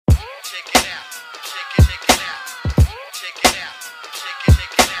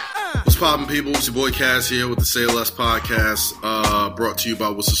poppin' people? It's your boy Kaz here with the Say Less podcast, brought to you by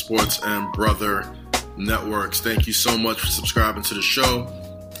Whistle Sports and Brother Networks. Thank you so much for subscribing to the show.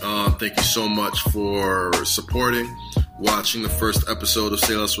 Thank you so much for supporting, watching the first episode of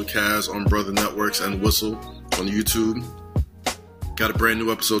Say Less with Kaz on Brother Networks and Whistle on YouTube. Got a brand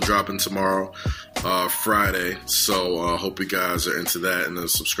new episode dropping tomorrow, Friday. So hope you guys are into that and then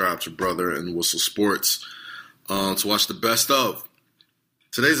subscribe to Brother and Whistle Sports to watch the best of.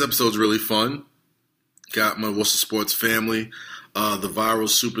 Today's episode is really fun. Got my Whistle Sports family, the viral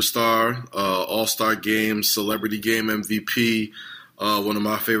superstar, all-star game, celebrity game MVP, one of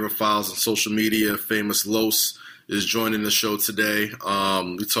my favorite files on social media, Famous Los, is joining the show today.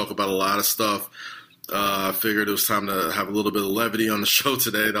 We talk about a lot of stuff. I figured it was time to have a little bit of levity on the show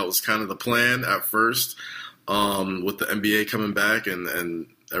today. That was kind of the plan at first, with the NBA coming back and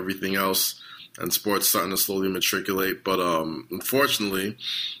everything else. And sports starting to slowly matriculate. But unfortunately,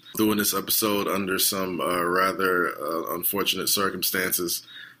 doing this episode under some rather unfortunate circumstances.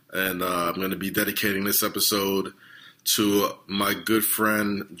 And I'm going to be dedicating this episode to my good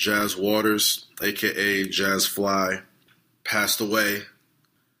friend Jazz Waters, a.k.a. Jazz Fly, passed away.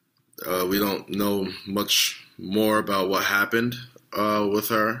 We don't know much more about what happened with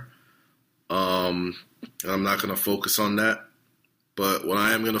her. I'm not going to focus on that. But what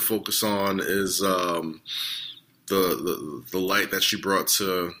I am going to focus on is the light that she brought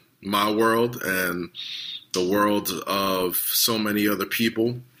to my world and the world of so many other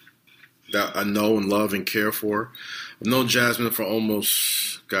people that I know and love and care for. I've known Jasmine for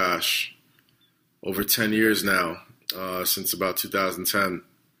almost, over 10 years now, since about 2010,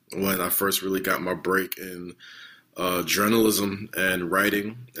 when I first really got my break in journalism and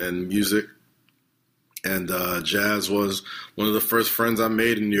writing and music. And Jazz was one of the first friends I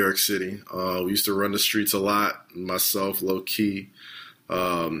made in New York City. We used to run the streets a lot, myself, Low Key,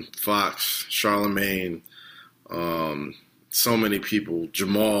 Fox, Charlemagne, so many people,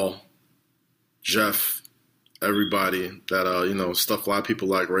 Jamal, Jeff, everybody that, stuff a lot of people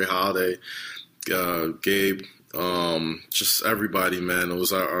like Ray Holiday, Gabe, just everybody, man. It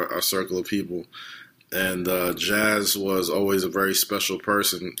was our circle of people. And Jazz was always a very special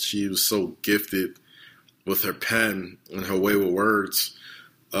person. She was so gifted with her pen and her way with words.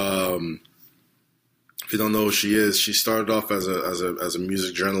 If you don't know who she is, she started off as a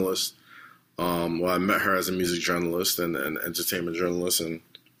music journalist. I met her as a music journalist and entertainment journalist, and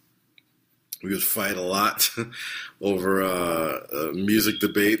we would fight a lot over music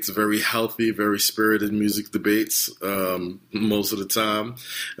debates, very healthy, very spirited music debates most of the time.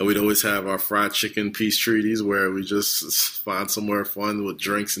 And we'd always have our fried chicken peace treaties where we just find somewhere fun with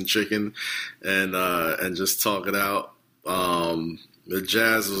drinks and chicken and just talk it out.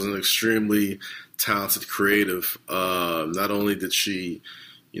 Jazz was an extremely talented creative. Not only did she,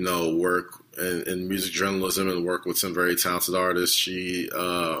 work in music journalism and work with some very talented artists, she,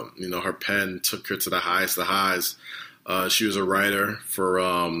 her pen took her to the highest of highs. She was a writer for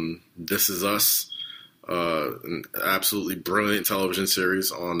This Is Us, an absolutely brilliant television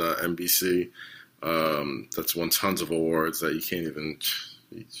series on NBC. That's won tons of awards that you can't even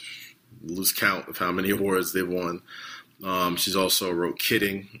lose count of how many awards they've won. She's also wrote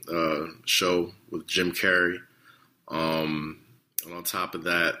Kidding, show with Jim Carrey. And on top of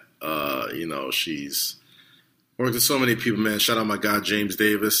that, she's worked with so many people, man. Shout out my guy, James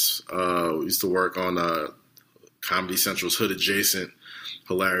Davis. We used to work on Comedy Central's Hood Adjacent,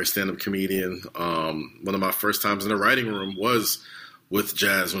 hilarious stand-up comedian. One of my first times in the writing room was with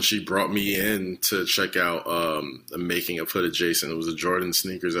Jazz when she brought me in to check out the making of Hood Adjacent. It was a Jordan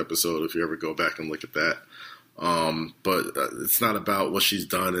Sneakers episode, if you ever go back and look at that. But it's not about what she's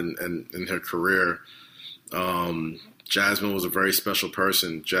done in her career. Jasmine was a very special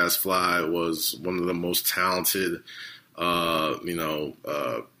person. Jazz Fly was one of the most talented,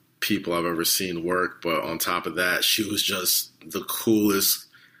 people I've ever seen work. But on top of that, she was just the coolest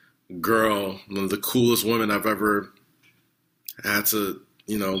girl, one of the coolest women I've ever had to,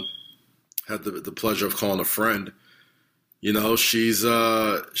 had the pleasure of calling a friend. She's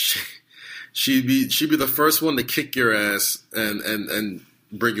she'd be the first one to kick your ass and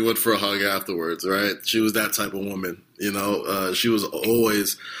bring you in for a hug afterwards, right? She was that type of woman, She was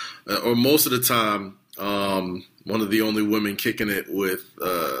always, or most of the time, one of the only women kicking it with,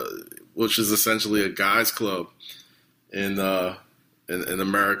 which is essentially a guys club in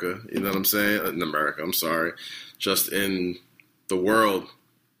America. You know what I'm saying? In America, I'm sorry, just in the world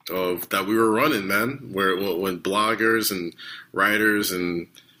of that we were running, man. Where when bloggers and writers and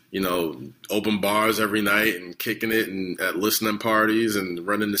open bars every night and kicking it and at listening parties and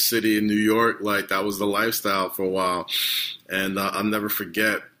running the city in New York. Like, that was the lifestyle for a while. And I'll never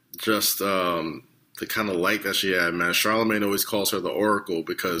forget just the kind of light that she had, man. Charlemagne always calls her the Oracle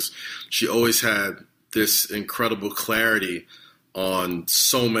because she always had this incredible clarity on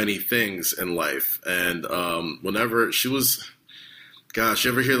so many things in life. And whenever she was, gosh,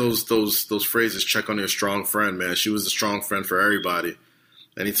 you ever hear those phrases? Check on your strong friend, man. She was a strong friend for everybody.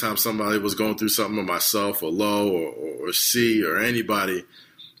 Anytime somebody was going through something, with myself or Lo or C or anybody,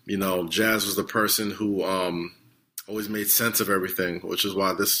 you know, Jazz was the person who always made sense of everything, which is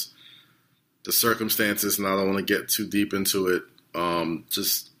why the circumstances, and I don't want to get too deep into it,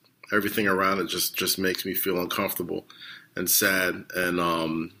 just everything around it just makes me feel uncomfortable and sad and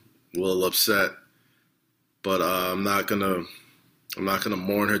a little upset. But I'm not gonna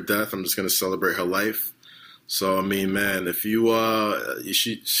mourn her death. I'm just gonna celebrate her life. So I mean, man, if you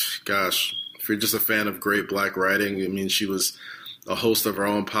if you're just a fan of great black writing, I mean, she was a host of her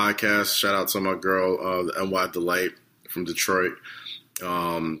own podcast. Shout out to my girl, NY Delight from Detroit.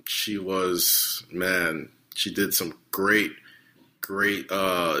 She was, man, she did some great,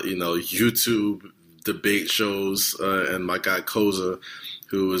 YouTube debate shows. And my guy Koza,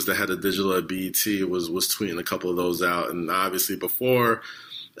 who was the head of digital at BET, was tweeting a couple of those out. And obviously before,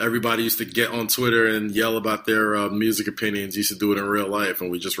 everybody used to get on Twitter and yell about their music opinions. Used to do it in real life,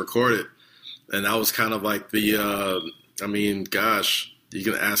 and we just record it. And that was kind of like the, you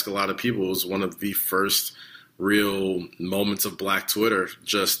can ask a lot of people. It was one of the first real moments of Black Twitter,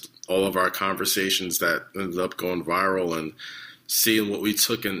 just all of our conversations that ended up going viral and seeing what we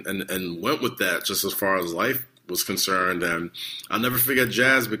took and went with that just as far as life was concerned. And I'll never forget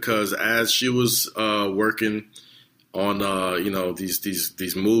Jazz because as she was working on,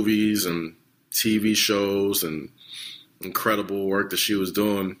 these movies and TV shows and incredible work that she was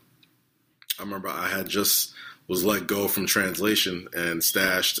doing, I remember I had just was let go from translation and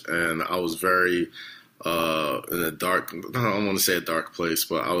stashed, and I was very in a dark, I don't want to say a dark place,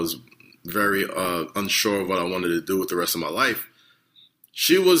 but I was very unsure of what I wanted to do with the rest of my life.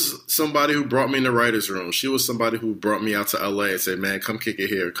 She was somebody who brought me in the writer's room. She was somebody who brought me out to LA and said, man, come kick it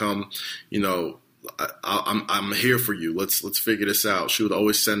here. Come, I'm here for you. Let's figure this out. She would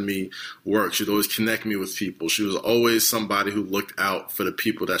always send me work. She'd always connect me with people. She was always somebody who looked out for the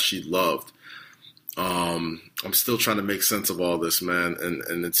people that she loved. I'm still trying to make sense of all this, man.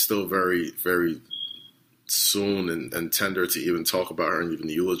 And it's still very, very soon and tender to even talk about her and even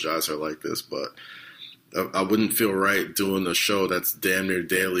eulogize her like this. But I wouldn't feel right doing a show that's damn near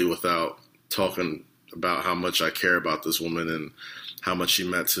daily without talking about how much I care about this woman and how much she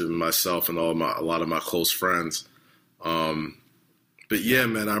meant to myself and a lot of my close friends. But yeah,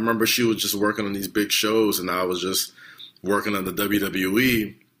 man, I remember she was just working on these big shows and I was just working on the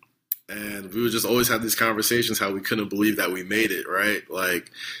WWE. And we would just always have these conversations how we couldn't believe that we made it, right?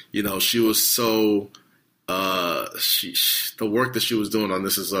 Like, she was so, the work that she was doing on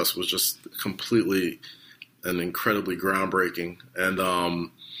This Is Us was just completely and incredibly groundbreaking. And,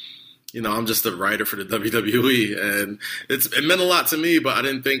 I'm just a writer for the WWE, and it meant a lot to me, but I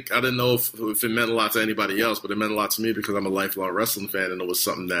didn't know if it meant a lot to anybody else, but it meant a lot to me because I'm a lifelong wrestling fan, and it was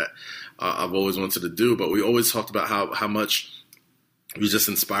something that I've always wanted to do. But we always talked about how much we just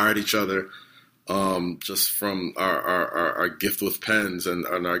inspired each other, just from our gift with pens and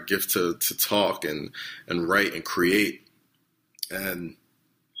our gift to talk and write and create. And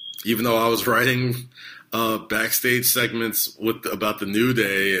even though I was writing backstage segments about the New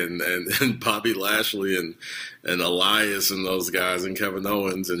Day and Bobby Lashley and Elias and those guys and Kevin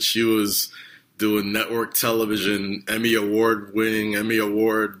Owens, and she was doing network television, Emmy Award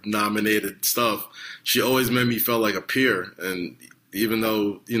nominated stuff, she always made me feel like a peer. And even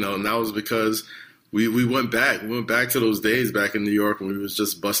though, and that was because we went back to those days back in New York when we was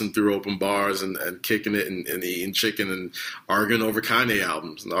just busting through open bars and kicking it and eating chicken and arguing over Kanye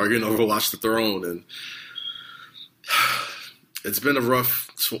albums and arguing over Watch the Throne. And it's been a rough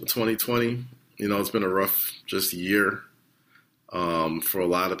 2020. It's been a rough just year for a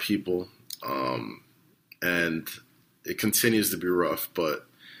lot of people. And it continues to be rough, but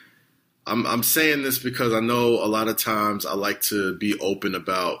I'm saying this because I know a lot of times I like to be open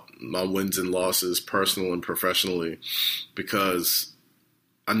about my wins and losses, personal and professionally, because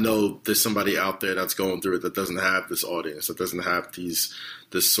I know there's somebody out there that's going through it that doesn't have this audience, that doesn't have this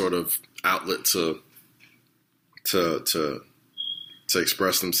sort of outlet to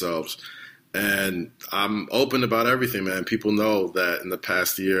express themselves. And I'm open about everything, man. People know that in the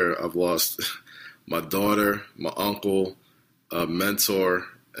past year I've lost my daughter, my uncle, a mentor,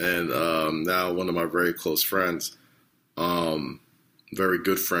 and now one of my very close friends, very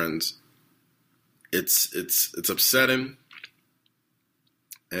good friends. It's upsetting.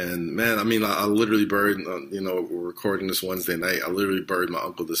 And man, I mean, I literally buried, we're recording this Wednesday night. I literally buried my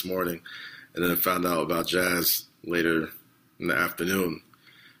uncle this morning, and then I found out about Jazz later in the afternoon.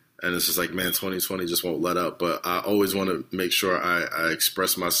 And it's just like, man, 2020 just won't let up. But I always want to make sure I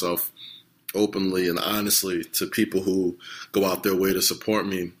express myself openly and honestly to people who go out their way to support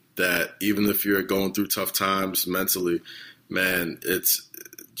me, that even if you're going through tough times mentally, man, it's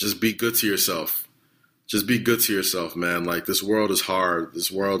just be good to yourself. Just be good to yourself, man. Like, this world is hard.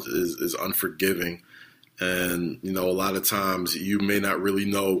 This world is unforgiving. And, a lot of times you may not really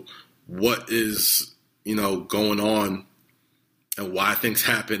know what is, going on and why things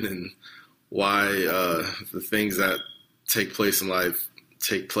happen and why the things that take place in life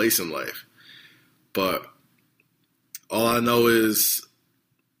take place in life. But all I know is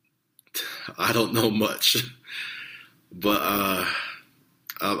I don't know much. But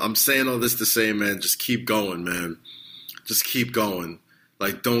I'm saying all this to say, man, just keep going, man. Just keep going.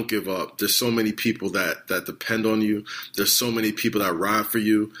 Like, don't give up. There's so many people that depend on you. There's so many people that ride for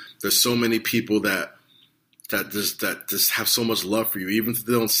you. There's so many people that just have so much love for you, even if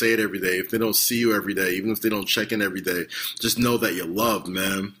they don't say it every day, if they don't see you every day, even if they don't check in every day. Just know that you're loved,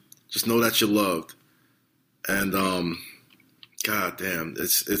 man. Just know that you're loved. And God damn,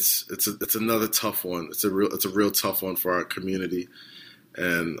 it's another tough one. It's a real tough one for our community.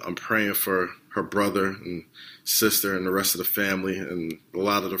 And I'm praying for her brother and sister and the rest of the family and a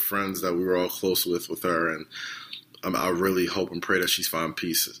lot of the friends that we were all close with her. And I really hope and pray that she finds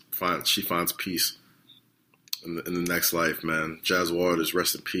peace in the next life, man. Jazz Waters,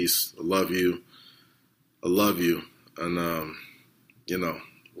 rest in peace. I love you. And,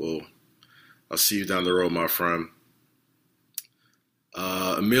 I'll see you down the road, my friend.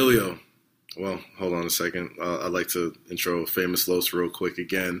 Emilio. Well, hold on a second. I'd like to intro Famous Los real quick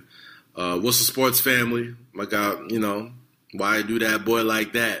again. What's the sports family? My God, why I do that, boy,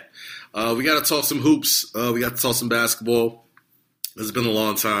 like that? We got to talk some hoops. We got to talk some basketball. It's been a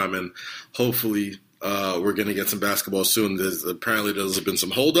long time, and hopefully we're going to get some basketball soon. There's been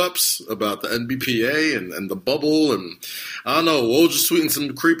some holdups about the NBPA and the bubble, and I don't know, Woj just tweeting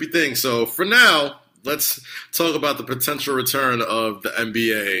some creepy things. So for now, let's talk about the potential return of the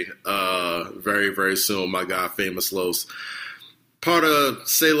NBA very, very soon. My guy, Famous Los. Part of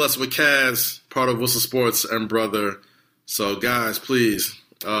Say Less with Kaz, part of Whistle Sports and Brother. So, guys, please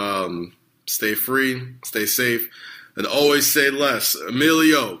stay free, stay safe, and always say less.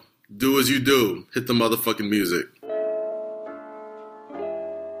 Emilio, do as you do. Hit the motherfucking music.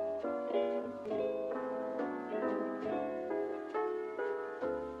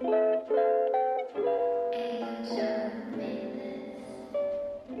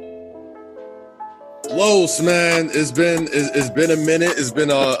 Los, man, it's been a minute. It's been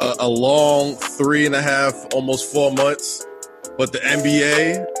a long 3.5, almost 4 months. But the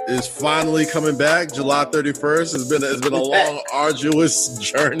NBA is finally coming back. July 31st. It's been a long, arduous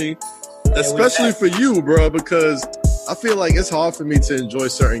journey, especially for you, bro, because I feel like it's hard for me to enjoy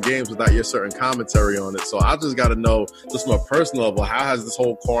certain games without your certain commentary on it. So I just got to know, just from a personal level, how has this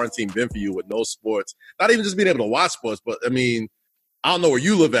whole quarantine been for you with no sports? Not even just being able to watch sports, but I mean, I don't know where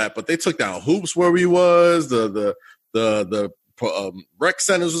you live at, but they took down hoops where we was. The rec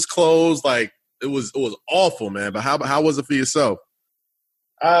centers was closed. Like, it was awful, man. But how was it for yourself?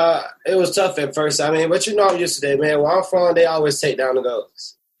 It was tough at first. I mean, but I'm used to that, man. Where I'm from, they always take down the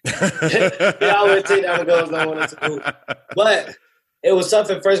goals. They always take down the goals. No one to hoop. But it was tough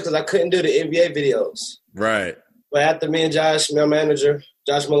at first because I couldn't do the NBA videos. Right. But after me and Josh, my manager,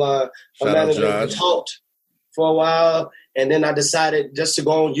 Josh Milan, my manager, we talked for a while. And then I decided just to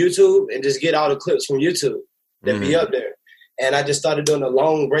go on YouTube and just get all the clips from YouTube that be up there. And I just started doing the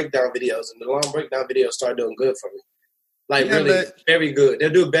long breakdown videos. And the long breakdown videos started doing good for me. Like, really, very good. They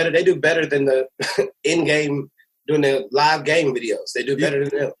do better. They do better than the in-game, doing the live game videos. They do better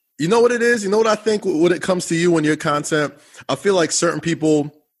than them. You know what it is? You know what I think when it comes to you and your content? I feel like certain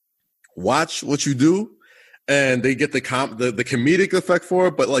people watch what you do and they get the comedic effect for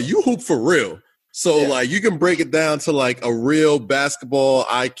it. But, like, you hoop for real. So, like, you can break it down to, like, a real basketball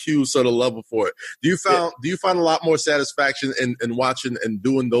IQ sort of level for it. Do you find a lot more satisfaction in watching and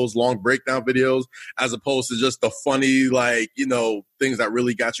doing those long breakdown videos as opposed to just the funny, like, things that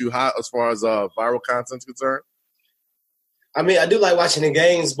really got you hot as far as viral content's concerned? I mean, I do like watching the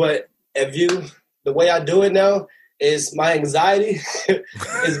games, but the way I do it now is my anxiety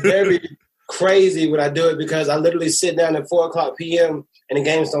is very crazy when I do it because I literally sit down at 4:00 p.m. and the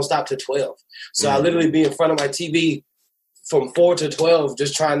games don't stop till 12. So I literally be in front of my TV from 4 to 12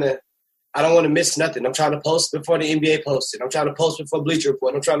 just trying to – I don't want to miss nothing. I'm trying to post before the NBA posted. I'm trying to post before Bleacher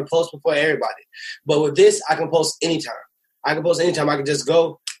Report. I'm trying to post before everybody. But with this, I can post anytime. I can post anytime. I can just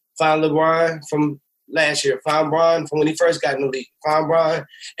go find LeBron from last year, find Bron from when he first got in the league, find Bron,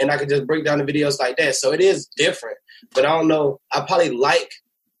 and I can just break down the videos like that. So it is different. But I don't know. I probably like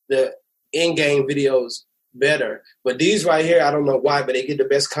the in-game videos better. But these right here, I don't know why, but they get the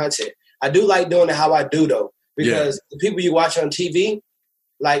best content. I do like doing it how I do, though, because the people you watch on TV,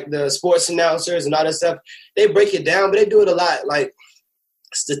 like the sports announcers and all that stuff, they break it down, but they do it a lot, like,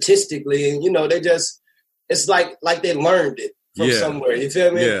 statistically. And, you know, they just – it's like they learned it from somewhere. You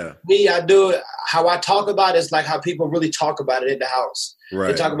feel me? Yeah. Me, I do it – how I talk about it is like how people really talk about it in the house. Right.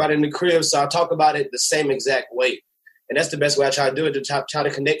 They talk about it in the crib, so I talk about it the same exact way. And that's the best way I try to do it, to try to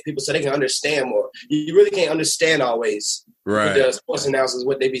connect people so they can understand more. You really can't understand always with the sports announcers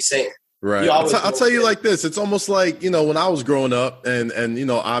what they be saying. Right. I'll tell you like this. It's almost like, you know, when I was growing up and you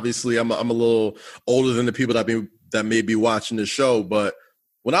know, obviously I'm a little older than the people that may be watching the show. But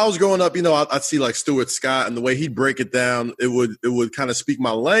when I was growing up, you know, I'd see like Stuart Scott, and the way he'd break it down, it would kind of speak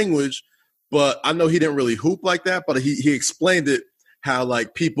my language. But I know he didn't really hoop like that, but he explained it how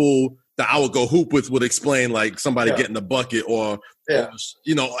like people that I would go hoop with would explain like somebody getting the bucket or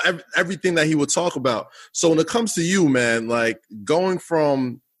you know, everything that he would talk about. So when it comes to you, man, like going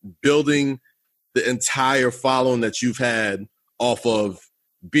from building the entire following that you've had off of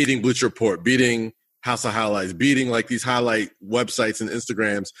beating Bleacher Report, beating House of Highlights, beating like these highlight websites and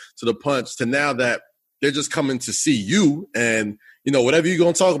Instagrams to the Punch, to now that they're just coming to see you and, you know, whatever you're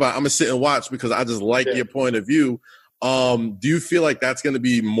going to talk about, I'm going to sit and watch because I just like your point of view. Do you feel like that's going to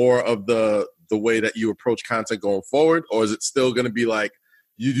be more of the way that you approach content going forward? Or is it still going to be like,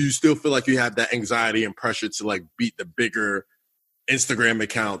 you still feel like you have that anxiety and pressure to like beat the bigger Instagram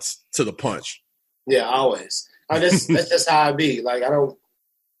accounts to the Punch? Yeah, always. That's just how I be. Like,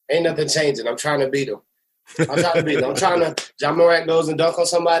 ain't nothing changing. I'm trying to beat them. I'm trying to, Ja Morant goes and dunk on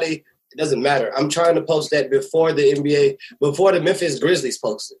somebody. It doesn't matter. I'm trying to post that before the NBA, before the Memphis Grizzlies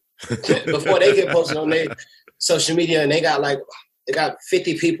post it. Before they get posted on their social media, and they got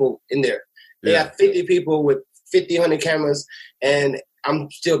 50 people in there. They got 50 people with 100 cameras, and I'm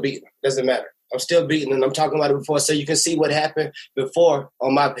still beating. Doesn't matter. I'm still beating, and I'm talking about it before, so you can see what happened before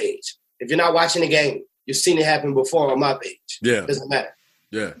on my page. If you're not watching the game, you've seen it happen before on my page. Yeah, doesn't matter.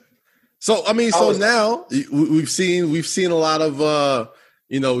 Yeah. So I mean, now we've seen a lot of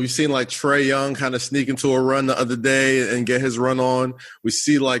you know, we've seen like Trae Young kind of sneak into a run the other day and get his run on. We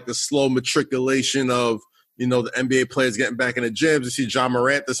see like the slow matriculation of, you know, the NBA players getting back in the gyms. You see Ja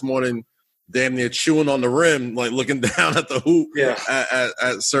Morant this morning damn near chewing on the rim, like looking down at the hoop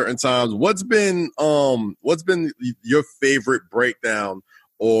at certain times. What's been your favorite breakdown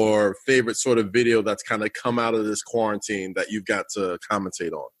or favorite sort of video that's kind of come out of this quarantine that you've got to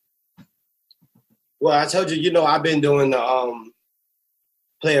commentate on? Well, I told you, you know, I've been doing the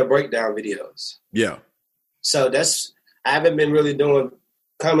player breakdown videos. Yeah. So I haven't been really doing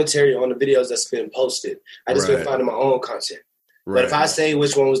commentary on the videos that's been posted. I just been finding my own content. Right. But if I say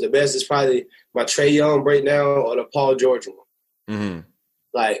which one was the best, it's probably my Trae Young breakdown or the Paul George one. Mm-hmm.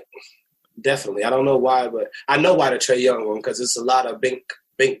 Like, definitely. I don't know why, but I know why the Trae Young one, because it's a lot of bink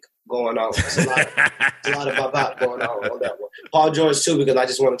going on. It's a lot of bop going on that one. Paul George, too, because I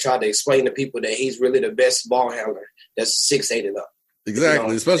just want to try to explain to people that he's really the best ball handler that's 6'8" and up. Exactly,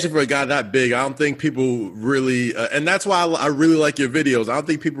 you know? Especially for a guy that big. I don't think people really and that's why I really like your videos. I don't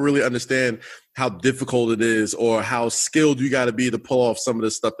think people really understand how difficult it is or how skilled you got to be to pull off some of the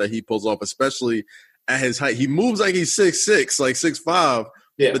stuff that he pulls off, especially at his height. He moves like he's 6'6", like 6'5",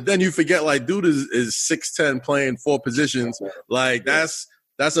 but then you forget, like, dude is 6'10", playing 4 positions. Like, that's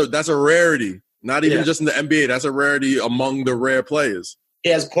a rarity. Not even just in the NBA. That's a rarity among the rare players.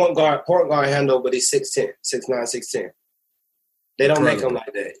 He has point guard handle, but he's 6'10", 6'9", 6'10". They don't make him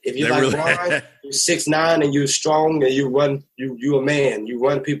like that. If you like Bron, you're 6'9" and you're strong and you run, you a man. You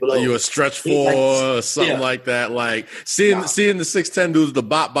run people over. You a stretch 4 or something like that. Like seeing the 6'10" dudes, the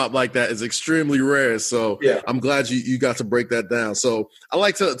bop like that is extremely rare. So I'm glad you got to break that down. So I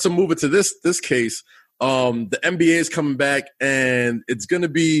like to move it to this case. The NBA is coming back and it's going to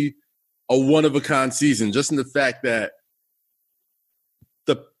be a one-of-a-kind season, just in the fact that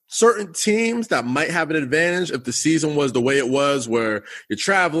the certain teams that might have an advantage if the season was the way it was, where you're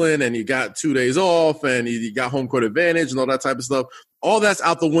traveling and you got 2 days off and you got home court advantage and all that type of stuff, all that's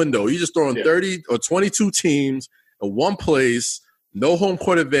out the window. You're just throwing 30 or 22 teams in one place, no home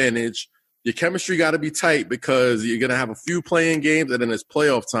court advantage. Your chemistry got to be tight because you're going to have a few playing games and then it's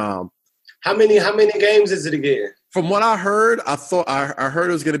playoff time. How many games is it again? From what I heard, I heard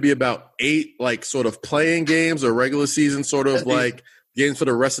it was going to be about 8, like, sort of playing games or regular season sort of like games for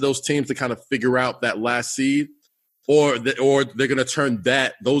the rest of those teams to kind of figure out that last seed, or they're going to turn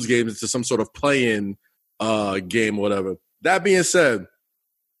those games into some sort of play-in game or whatever. That being said,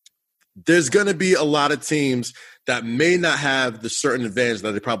 there's going to be a lot of teams that may not have the certain advantage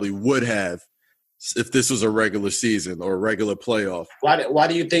that they probably would have if this was a regular season or a regular playoff. Why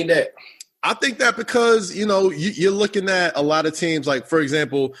do you think that? I think that because, you're looking at a lot of teams, like, for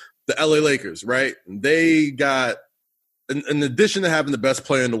example, the LA Lakers, right? They got, in addition to having the best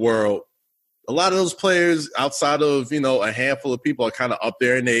player in the world, a lot of those players outside of, a handful of people are kind of up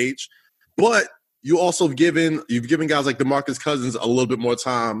there in age. But you've given guys like DeMarcus Cousins a little bit more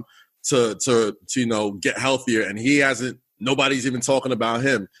time to get healthier, and nobody's even talking about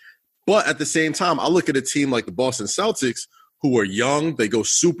him. But at the same time, I look at a team like the Boston Celtics, who are young, they go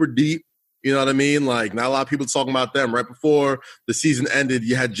super deep. You know what I mean? Like, not a lot of people talking about them. Right before the season ended,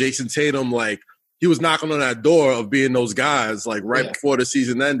 you had Jason Tatum, like, he was knocking on that door of being those guys, like, before the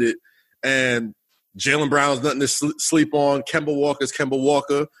season ended. And Jaylen Brown's nothing to sleep on. Kemba Walker's Kemba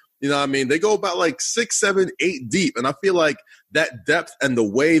Walker. You know what I mean? They go about like 6, 7, 8 deep. And I feel like that depth and the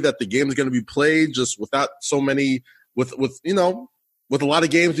way that the game is going to be played, just without so many, with a lot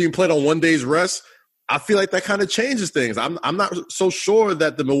of games being played on one day's rest, I feel like that kind of changes things. I'm not so sure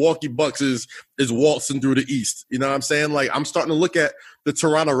that the Milwaukee Bucks is waltzing through the East. You know what I'm saying? Like, I'm starting to look at the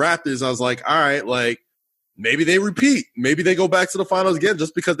Toronto Raptors. I was like, all right, like, maybe they repeat. Maybe they go back to the finals again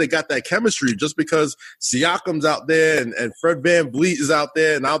just because they got that chemistry, just because Siakam's out there and Fred VanVleet is out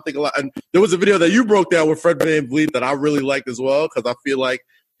there. And I don't think a lot – and there was a video that you broke down with Fred VanVleet that I really liked as well, because I feel like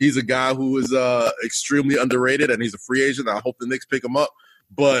he's a guy who is extremely underrated, and he's a free agent. I hope the Knicks pick him up.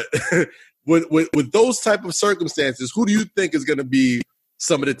 But with those type of circumstances, who do you think is going to be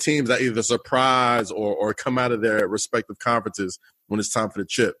some of the teams that either surprise or come out of their respective conferences when it's time for the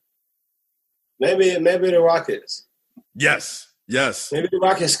chip? Maybe the Rockets. Yes. Maybe the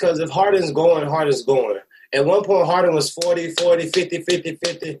Rockets, because if Harden's going, Harden's going. At one point, Harden was 40, 50.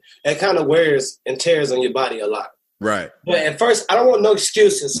 It kind of wears and tears on your body a lot. Right. But at first, I don't want no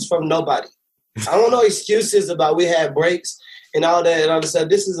excuses from nobody. I don't want no excuses about we had breaks and all that and all this stuff.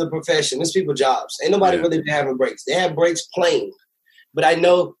 This is a profession. This is people's jobs. Ain't nobody really having breaks. They have breaks playing. But I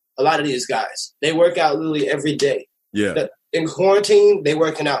know a lot of these guys, they work out literally every day. Yeah. In quarantine, they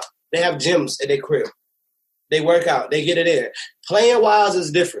working out. They have gyms at their crib. They work out. They get it in. Playing-wise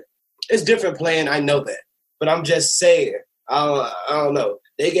is different. It's different playing. I know that. But I'm just saying, I don't know.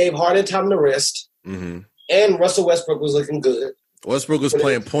 They gave Harden time to rest. Mm-hmm. And Russell Westbrook was looking good. Westbrook was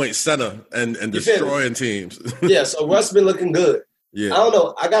playing point center and destroying teams. Yeah, so Russ been looking good. Yeah. I don't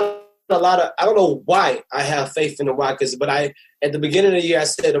know. I don't know why I have faith in the Rockets, but at the beginning of the year, I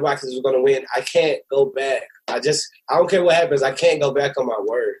said the Rockets were going to win. I can't go back. I don't care what happens. I can't go back on my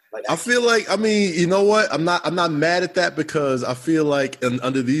word. I feel like, you know what? I'm not mad at that, because I feel like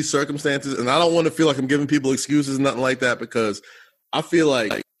under these circumstances, and I don't want to feel like I'm giving people excuses, nothing like that, because I feel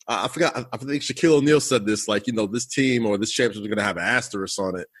like, I think Shaquille O'Neal said this, like, this team or this championship is going to have an asterisk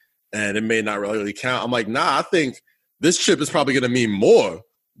on it, and it may not really count. I'm like, nah, I think this chip is probably going to mean more,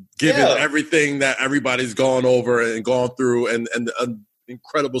 given everything that everybody's gone over and gone through and the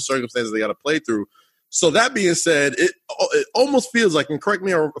incredible circumstances they got to play through. So that being said, it almost feels like, and correct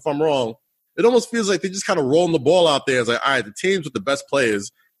me if I'm wrong, it almost feels like they're just kind of rolling the ball out there. It's like, all right, the teams with the best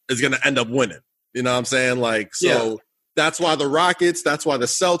players is going to end up winning. You know what I'm saying? Like, so that's why the Rockets, that's why the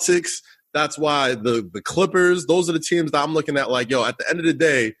Celtics, that's why the Clippers, those are the teams that I'm looking at like, yo, at the end of the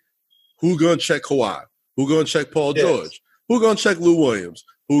day, who going to check Kawhi? Who going to check Paul George? Who going to check Lou Williams?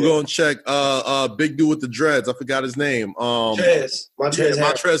 Who going to check big dude with the dreads? I forgot his name. Montrezl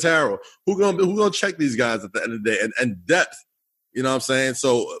Harrell. Who gonna check these guys at the end of the day? And depth. You know what I'm saying?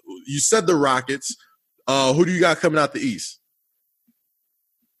 So you said the Rockets. Who do you got coming out the East?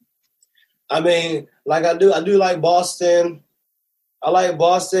 I mean, like I do like Boston. I like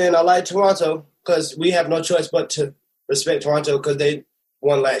Boston. I like Toronto, because we have no choice but to respect Toronto because they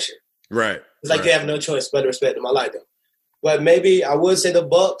won last year. Right. It's like they have no choice but to respect them. I like them. But maybe I would say the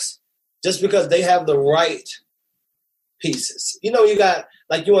Bucks, just because they have the right pieces. You got,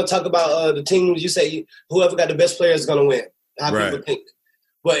 like, you want to talk about the teams, you say whoever got the best player is going to win. How people think.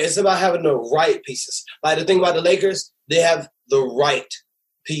 But it's about having the right pieces. Like, the thing about the Lakers, they have the right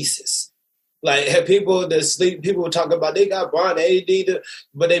pieces. Like, people will talk about they got Bron, AD,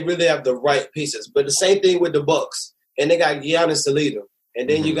 but they really have the right pieces. But the same thing with the Bucks. And they got Giannis to lead them. And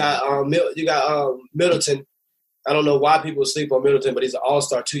then you got Middleton. I don't know why people sleep on Middleton, but he's an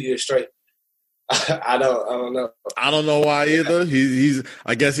all-star 2 years straight. I don't know. I don't know why either.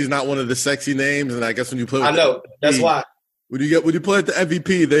 I guess he's not one of the sexy names, and I guess when you play, that's why. When you play at the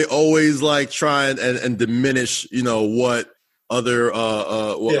MVP, they always like try and diminish, what other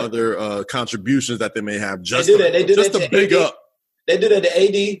contributions that they may have. Just they do that. They do just that to big AD. up. They do that to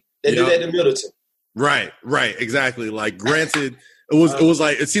AD. They do that to Middleton. Right, exactly. Like, granted,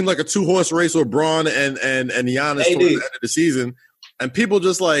 it seemed like a 2-horse race with Braun and Giannis towards the end of the season, and people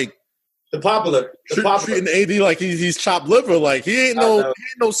just like treating AD like he's chopped liver. Like, he ain't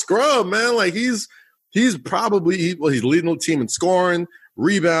no scrub, man. Like, he's probably he's leading the team in scoring,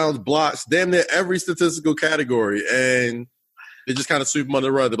 rebounds, blocks, damn near every statistical category, and they just kind of sweep him under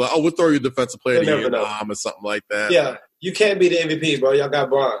the rug. They're like, "Oh, we'll throw you defensive player of the year or something like that." Yeah, you can't be the MVP, bro. Y'all got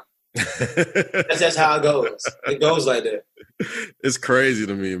Braun. That's how it goes. It goes like that. It's crazy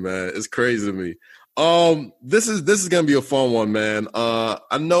to me, man. It's crazy to me. This is gonna be a fun one, man.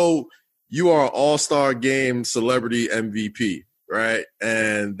 I know you are an All-Star Game celebrity MVP, right?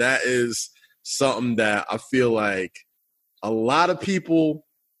 And that is something that I feel like a lot of people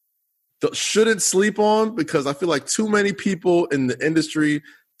shouldn't sleep on, because I feel like too many people in the industry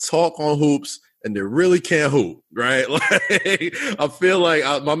talk on hoops and they really can't hoop, right? Like, I feel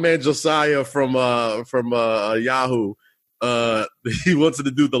like my man Josiah from Yahoo, he wanted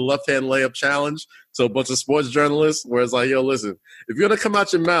to do the left-hand layup challenge to a bunch of sports journalists, where it's like, yo, listen, if you're gonna come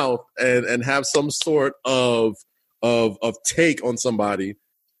out your mouth and have some sort of take on somebody,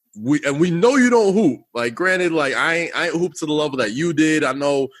 we know you don't hoop. Like, granted, like I ain't hooped to the level that you did. I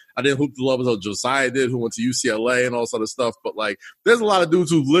know I didn't hoop to the level that Josiah did, who went to UCLA and all this other stuff. But like, there's a lot of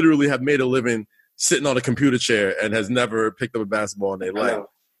dudes who literally have made a living sitting on a computer chair and has never picked up a basketball in their life. I know.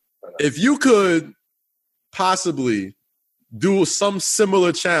 If you could possibly do some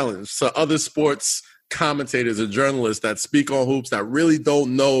similar challenge to other sports commentators or journalists that speak on hoops that really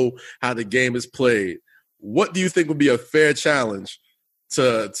don't know how the game is played, what do you think would be a fair challenge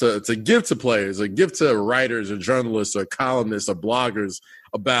to give to players, or give to writers or journalists or columnists or bloggers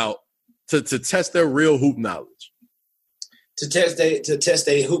about to test their real hoop knowledge? To test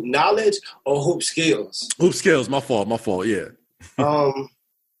their hoop knowledge or hoop skills? Hoop skills, my fault, yeah.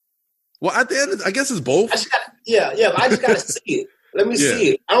 Well, at the end, I guess it's both. But I just gotta see it. Let me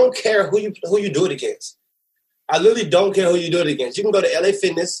see it. I don't care who you do it against. I literally don't care who you do it against. You can go to LA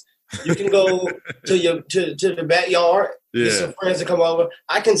Fitness. You can go to the backyard. Get some friends to come over.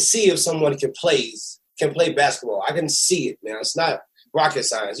 I can see if someone can play basketball. I can see it, man. It's not rocket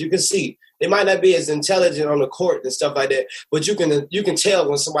science. You can see. They might not be as intelligent on the court and stuff like that, but you can tell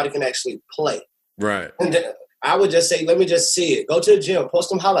when somebody can actually play. Right. And I would just say, let me just see it. Go to the gym, post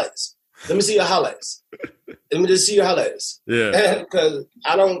some highlights. Let me see your highlights. Let me just see your highlights. Yeah. Because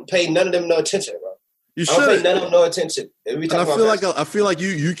I don't pay none of them no attention, bro. You should. I don't pay none of them no attention. I feel like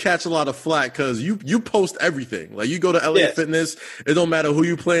you catch a lot of flack because you post everything. Like, you go to LA Fitness, it don't matter who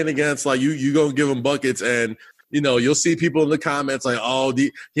you playing against. Like, you gonna give them buckets, and you'll see people in the comments like, oh,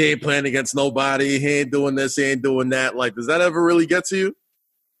 he ain't playing against nobody. He ain't doing this. He ain't doing that. Like, does that ever really get to you?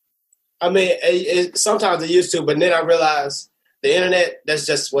 I mean, sometimes it used to, but then I realized the internet, that's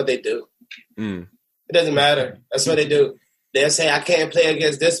just what they do. It doesn't matter. That's what they do. They'll say, I can't play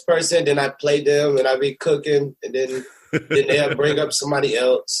against this person. Then I play them, and I be cooking. And then they'll bring up somebody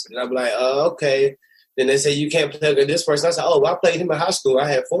else. And I'm like, oh, okay. Then they say, you can't play against this person. I say, oh, well, I played him in high school. I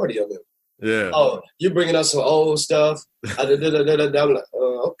had 40 of them. Yeah. Oh, you're bringing up some old stuff. I'm like,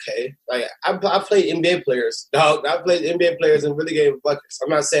 oh, okay. Like, I played NBA players. Dog, I played NBA players and really gave buckets. I'm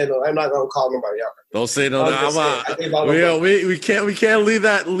not saying no. I'm not gonna call nobody out. Don't say no. We can't leave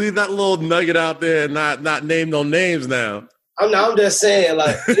that little nugget out there and not name no names now. I'm just saying,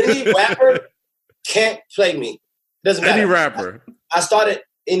 like, any rapper can't play me. Doesn't matter. Any rapper. I started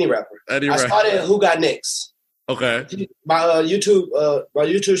any rapper. I started Who Got Next. Okay. My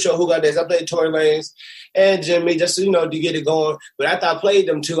YouTube show, Who Got Next, I played Tory Lanez and Jimmy just to get it going. But after I played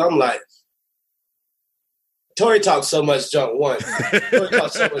them two, I'm like, Tory talks so much junk. Tory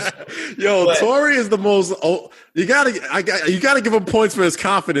talks so much junk. Yo, Tory is the most. You gotta give him points for his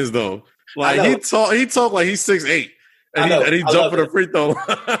confidence though. Like, he talk like he's 6'8", and he jumped for the free throw.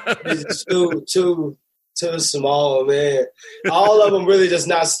 It's too small, man. All of them really just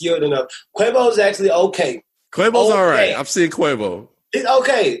not skilled enough. Quavo's actually okay. Quavo's all right. I've seen Quavo. He's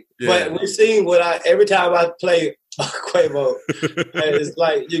okay, but we've seen every time I play Quavo, it's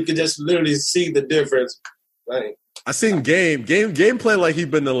like you can just literally see the difference. Like, I seen Game play like he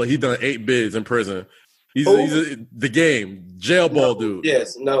done 8 bids in prison. He's the Game jail ball dude.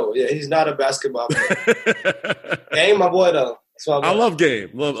 Yes, he's not a basketball player. Game, my boy though. I love Game.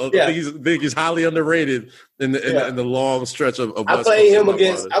 I think he's highly underrated in the long stretch of I played him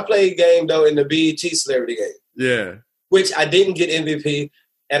against. I played Game though in the BET Celebrity Game. Yeah, which I didn't get MVP,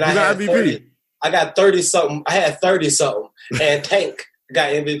 and I got MVP. 30, I got 30 something. I had 30 something, and Tank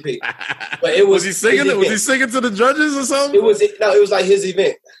got MVP. But it was he singing it? Was he singing to the judges or something? It was like his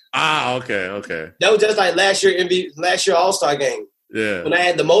event. Ah, okay. That was just like last year All-Star game. Yeah. When I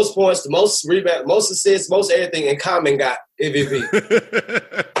had the most points, the most rebound, most assists, most everything, and Common got MVP.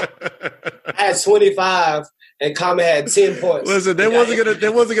 I had 25, and Common had 10 points. Listen, they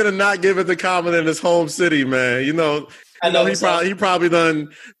wasn't gonna not give it to Common in his home city, man. You know he probably done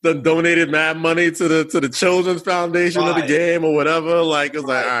donated mad money to the Children's Foundation of the game or whatever. Like it's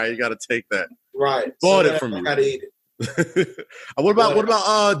like, all right, you got to take that. Right. Bought it from you. Gotta eat it. What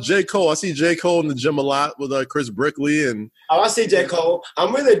about J. Cole? I see J. Cole in the gym a lot with Chris Brickley and. I see J. Cole.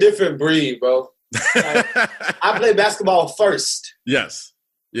 I'm really a different breed, bro. Like, I play basketball first. Yes.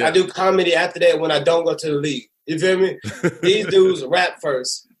 Yeah. I do comedy after that when I don't go to the league. You feel me? These dudes rap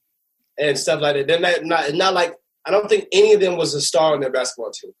first and stuff like that. They're not like, I don't think any of them was a star on their basketball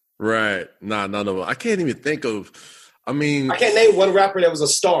team. Right. Nah, none of them. I can't even think of. I can't name one rapper that was a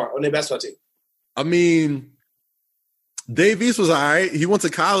star on their basketball team. I mean, Dave East was all right. He went to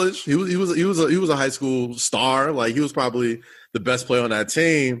college. He was a high school star. Like he was probably the best player on that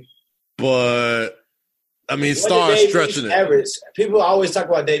team. But I mean, star stretching it. Average. People always talk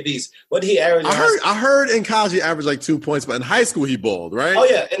about Dave East. What did he average? I heard in college he averaged like 2 points, but in high school he balled, right? Oh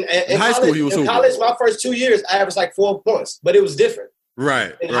yeah, in high school he was. In college, my first 2 years, I averaged like 4 points, but it was different.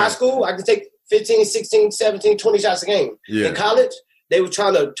 Right. In high school, I could take 15, 16, 17, 20 shots a game. Yeah. In college, they were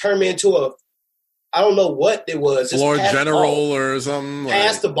trying to turn me into I don't know what it was. Floor general or something.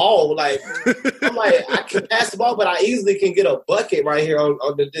 Pass the ball. Like, I'm like, I can pass the ball, but I easily can get a bucket right here on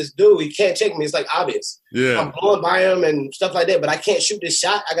this dude. He can't check me. It's like obvious. Yeah. I'm blowing by him and stuff like that, but I can't shoot this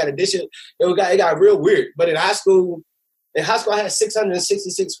shot. I got to dish it. It got real weird. But in high school, I had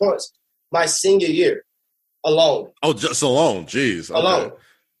 666 points my senior year alone. Oh, just alone. Jeez. Okay. Alone.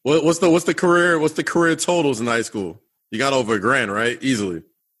 What's the career totals in high school? You got over $1,000, right? Easily.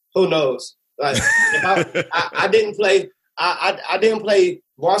 Who knows? Like I didn't play. I didn't play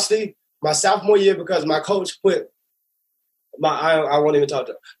varsity my sophomore year because my coach put I won't even talk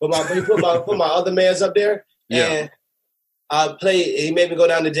to him. But he put my other mans up there, and I played. He made me go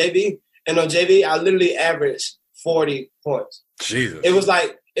down to JV, and on JV I literally averaged 40 points. Jesus! It was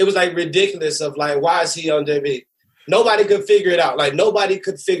like ridiculous. Of like, why is he on JV? Nobody could figure it out. Like nobody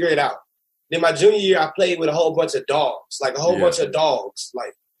could figure it out. Then my junior year, I played with a whole bunch of dogs. Like a whole bunch of dogs.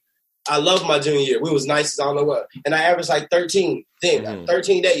 Like. I loved my junior year. We was nice as I don't know what. And I averaged like 13 then,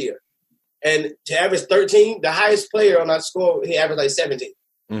 13 that year. And to average 13, the highest player on our score, he averaged like 17.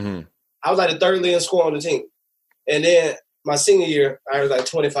 Mm-hmm. I was like the third leading scorer on the team. And then my senior year, I averaged like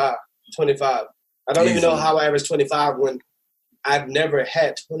 25. I don't even know how I averaged 25 when I've never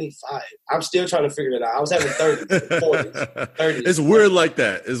had 25. I'm still trying to figure it out. I was having 30, 40, 30. It's weird like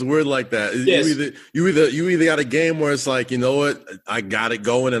that. Yes. You either got a game where it's like, you know what, I got it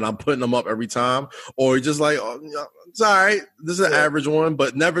going and I'm putting them up every time, or you're just like, oh, it's all right. This is an average one,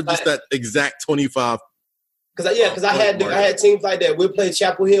 but never just that exact 25. Because I had teams like that. We played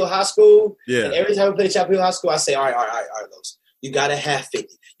Chapel Hill High School. Yeah. And every time we played Chapel Hill High School, I say, all right, Los. You got to have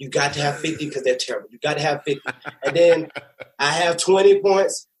 50. You got to have 50 because they're terrible. You got to have 50. And then I have 20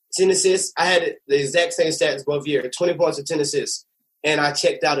 points, 10 assists. I had the exact same stats both years, 20 points and 10 assists. And I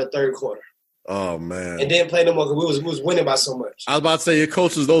checked out the third quarter. Oh, man. And didn't play no more because we was winning by so much. I was about to say, your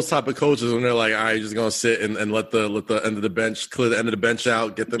coaches, those type of coaches, when they're like, all right, you're just going to sit and let the end of the bench, clear the end of the bench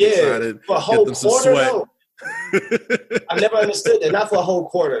out, get them excited, for a whole get them quarter, some sweat. No. I never understood that. Not for a whole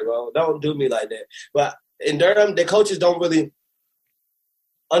quarter, bro. Don't do me like that. But in Durham, the coaches don't really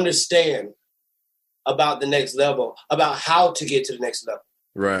understand about the next level, about how to get to the next level.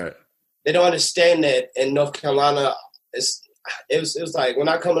 Right. They don't understand that in North Carolina. It was like when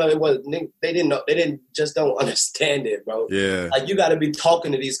I come up, they didn't know. They don't understand it, bro. Yeah. Like you got to be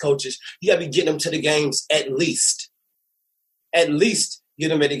talking to these coaches. You got to be getting them to the games at least. At least get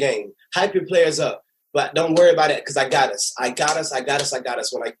them at the game. Hype your players up. But don't worry about it because I got us.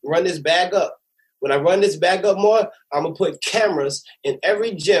 When I run this bag up more, I'm going to put cameras in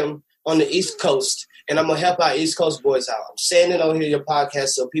every gym on the East Coast, and I'm going to help our East Coast boys out. I'm saying it on here, your podcast,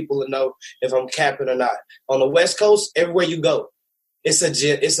 so people will know if I'm capping or not. On the West Coast, everywhere you go, it's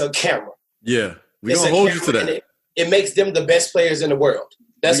a camera. Yeah. We're going to hold you to that. It makes them the best players in the world.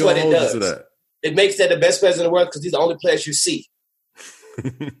 That's what it does. It makes them the best players in the world because these are the only players you see.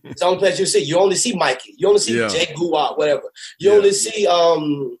 It's the only players you see. You only see Mikey. You only see Jay Guwap, whatever. You only see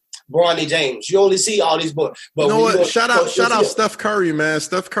Bronny James. You only see all these boys. But you know what? Shout out Steph Curry, man.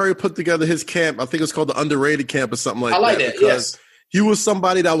 Steph Curry put together his camp. I think it's called the Underrated Camp or something like that. I like that, yes. He was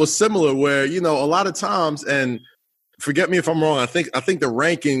somebody that was similar where, you know, a lot of times, and forget me if I'm wrong, I think the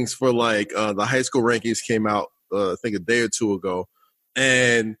rankings for like the high school rankings came out I think a day or two ago.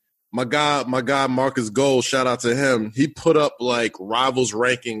 And my guy Marcus Gold, shout out to him. He put up like rivals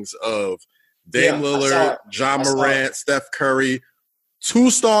rankings of Dame Lillard, John Morant, Steph Curry,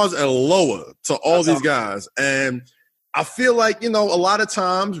 2 stars and lower to all these guys. And I feel like, a lot of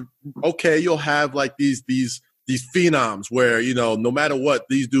times, okay, you'll have like these phenoms where, no matter what,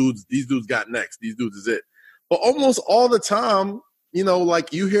 these dudes got next. These dudes is it. But almost all the time,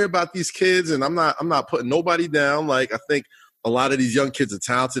 like you hear about these kids, and I'm not putting nobody down. Like I think a lot of these young kids are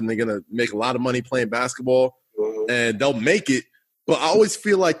talented and they're gonna make a lot of money playing basketball, and they'll make it. But I always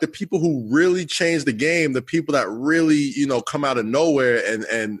feel like the people who really change the game, the people that really, come out of nowhere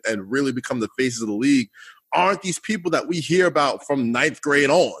and really become the faces of the league, aren't these people that we hear about from 9th grade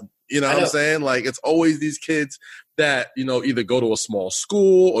on. You know what I'm saying? Like, it's always these kids that, either go to a small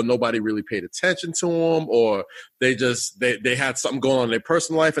school or nobody really paid attention to them, or they had something going on in their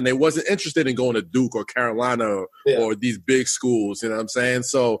personal life and they wasn't interested in going to Duke or Carolina or these big schools. You know what I'm saying?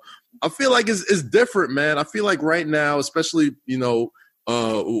 So I feel like it's different, man. I feel like right now, especially,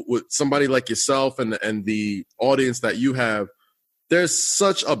 with somebody like yourself and the audience that you have, there's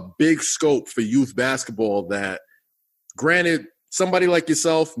such a big scope for youth basketball that, granted, somebody like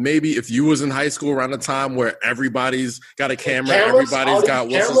yourself, maybe if you was in high school around the time where everybody's got a camera, everybody's got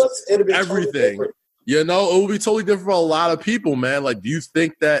everything, totally it would be totally different for a lot of people, man. Like, do you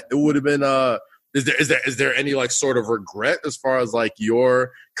think that it would have been is there any like sort of regret as far as like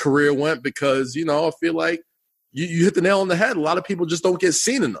your career went? Because, I feel like you hit the nail on the head. A lot of people just don't get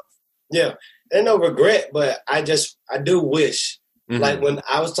seen enough. Yeah. There's no regret, but I do wish, like when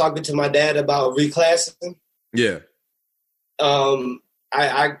I was talking to my dad about reclassing. Yeah. He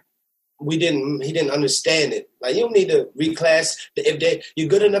didn't understand it. Like, you don't need to reclass. If you're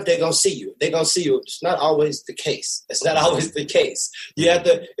good enough, they're going to see you. They're going to see you. It's not always the case. It's not always the case. You have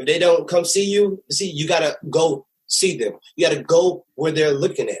to, if they don't come see you, you got to go see them. You got to go where they're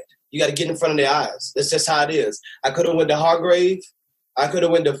looking at. You got to get in front of their eyes. That's just how it is. I could have went to Hargrave. I could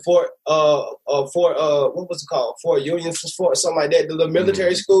have went to Fort, what was it called? Fort Union, Fort, something like that. The little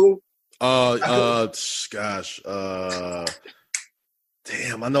military school.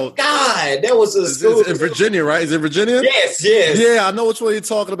 Damn, I know. God, that was a school. It's in Virginia, right? Is it Virginia? Yes. Yeah, I know which one you're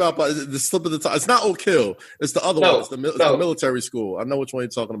talking about, but the slip of the tongue. It's not Oak Hill. It's the other one. It's the military school. I know which one you're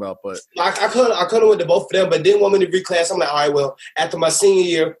talking about, but I could have went to both of them, but didn't want me to reclass. I'm like, all right, well, after my senior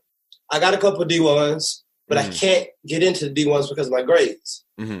year, I got a couple of D1s, but I can't get into the D1s because of my grades.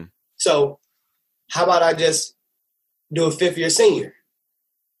 Mm-hmm. So how about I just do a 5th year senior?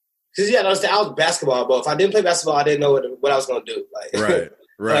 Because I understand, I was basketball, but if I didn't play basketball, I didn't know what I was going to do. Like, right.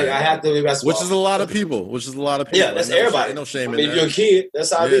 Like, I have to play basketball. Which is a lot of people. Yeah, that's everybody. No shame in that. If you're a kid,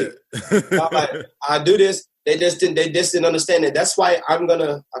 that's how it is. I do this. They just didn't understand it. That's why I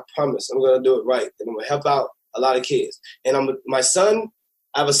promise, I'm going to do it right. And I'm going to help out a lot of kids. And I have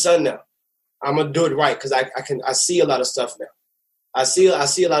a son now. I'm going to do it right because I see a lot of stuff now. I see a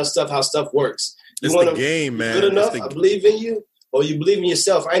lot of stuff, how stuff works. It's the game, man. Good enough, I believe in you. Or you believe in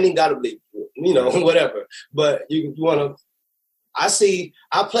yourself. I ain't even got to believe, whatever. But you want to. I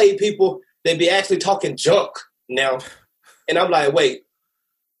play people, they be actually talking junk now. And I'm like, wait,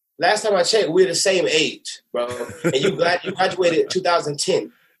 last time I checked, we're the same age, bro. And you graduated in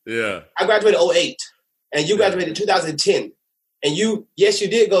 2010. Yeah. I graduated 2008. And you graduated in 2010. And yes, you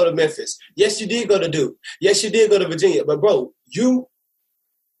did go to Memphis. Yes, you did go to Duke. Yes, you did go to Virginia. But, bro, 2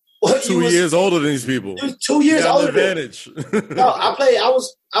 years older than these people. 2 years older. Advantage. No, I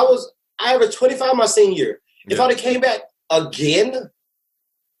averaged 25 my senior year. If I'd have came back again,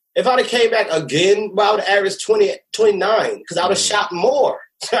 well, I would have averaged 29 because I would have shot more.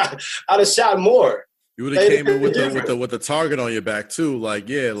 I'd have shot more. You would have came in with the target on your back too. Like,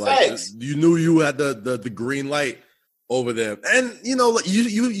 Thanks. You knew you had the green light over them. And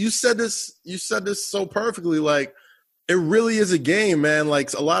you said this so perfectly. Like, it really is a game, man.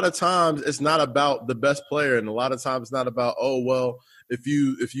 Like, a lot of times it's not about the best player, and a lot of times it's not about, oh, well, if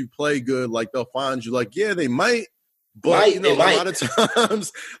you play good, like, they'll find you. Like, yeah, they might, but a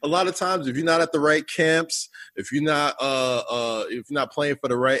lot of times if you're not at the right camps, if you're not playing for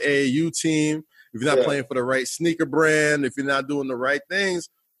the right AAU team, if you're not playing for the right sneaker brand, if you're not doing the right things,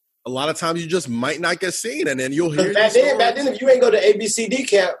 a lot of times you just might not get seen, and then you'll hear. Back then, if you ain't go to ABCD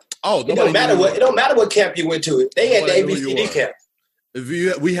camp, it don't matter what camp you went to. They had the ABCD camp.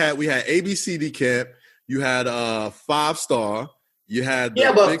 We had ABCD camp. You had 5-star. You had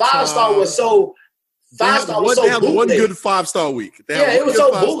but 5-star was so. 5-star was so. They have one good 5-star week. It was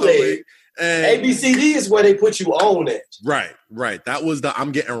so bootleg. And ABCD is where they put you on it. Right. That was the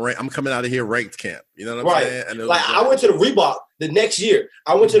I'm coming out of here ranked camp. You know what I'm saying? And I went to the Reebok the next year.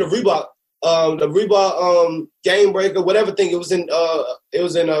 I went to the Reebok Game Breaker, whatever thing. It was in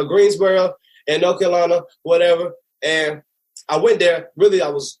Greensboro and North Carolina, whatever. And I went there. Really, I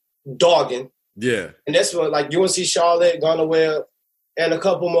was dogging. Yeah. And that's when, like, UNC Charlotte, Garner Webb, and a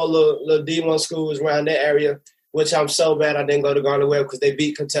couple more little D1 schools around that area, which I'm so bad I didn't go to Gardner Webb because they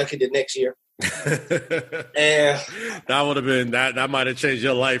beat Kentucky the next year. And that would have been that might have changed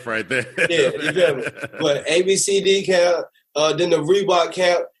your life right there. Yeah, you feel me? But ABCD camp, then the Reebok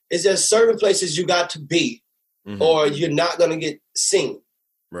camp, it's just certain places you got to be, or you're not gonna get seen.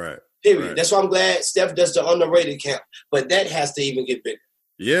 Right. Period. Right. That's why I'm glad Steph does the underrated camp, but that has to even get bigger.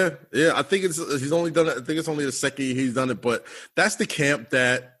 Yeah. I think he's only done it. I think it's only the second year he's done it, but that's the camp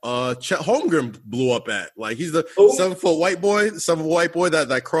that Chet Holmgren blew up at. Like he's the 7-foot white boy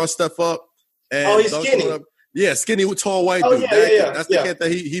that crossed Steph up. And he's skinny. Yeah, skinny with tall white dude. That's the camp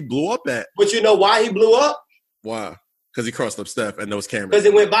that he blew up at. But you know why he blew up? Why? Because he crossed up Steph and those cameras. Because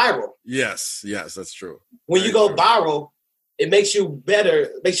it went viral. Yes, that's true. When you go viral, it makes you better,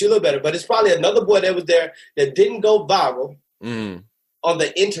 makes you look better. But it's probably another boy that was there that didn't go viral on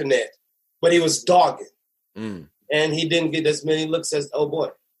the internet, but he was dogging. And he didn't get as many looks as oh boy.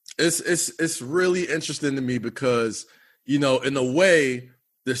 It's really interesting to me because, in a way,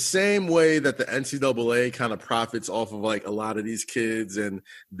 the same way that the NCAA kind of profits off of like a lot of these kids and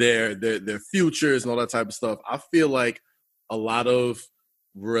their futures and all that type of stuff, I feel like a lot of,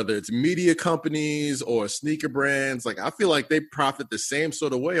 whether it's media companies or sneaker brands, like I feel like they profit the same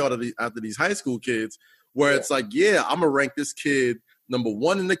sort of way out of after these high school kids, where it's like, I'm gonna rank this kid number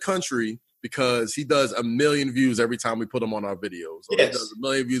 1 in the country because he does 1 million views every time we put him on our videos. Or he does 1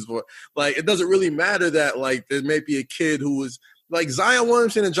 million views for, like, it doesn't really matter that like there may be a kid who was like Zion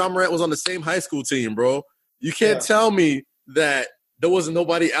Williamson and John Morant was on the same high school team, bro. You can't tell me that there wasn't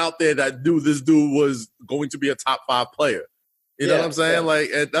nobody out there that knew this dude was going to be a top 5 player. You know what I'm saying? Like,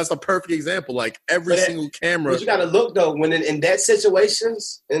 that's a perfect example. Like, every single camera. But you got to look, though, when in that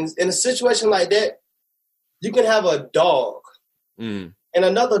situations, in a situation like that, you can have a dog and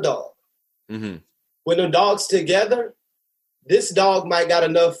another dog. When the dogs together, this dog might got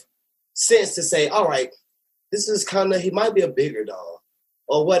enough sense to say, all right, this is he might be a bigger dog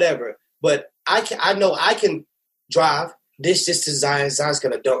or whatever. But I know I can drive this to Zion. Zion's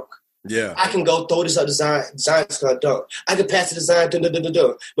going to dunk. Yeah, I can go throw this up to Zion. Zion's gonna dunk. I can pass it to Zion.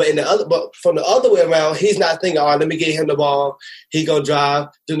 But from the other way around, he's not thinking, "Oh, let me get him the ball. He gonna drive.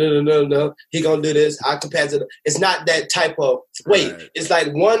 He gonna do this. I can pass it." It's not that type of weight. Right. It's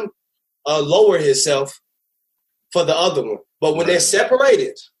like one lower himself for the other one. But when they're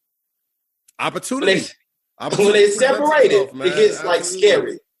separated, opportunity. When they separated, it gets like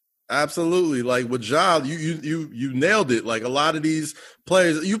scary. Absolutely. Like with Ja, you nailed it. Like a lot of these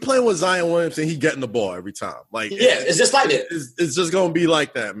players, you playing with Zion Williamson, he getting the ball every time. Like it's just like that. It's just gonna be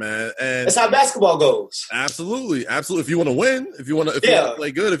like that, man. And that's how basketball goes. Absolutely. If you want to win, if you want to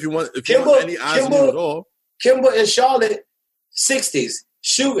play good, if you want any odds to do at all. Kimba in Charlotte, 60s,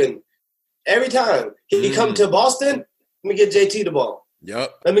 shooting every time. He come to Boston, let me get JT the ball.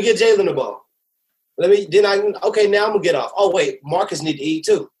 Yep. Let me get Jalen the ball. Now I'm gonna get off. Oh wait, Marcus need to eat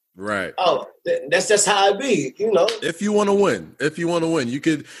too. Right. Oh, that's just how it be, If you want to win, you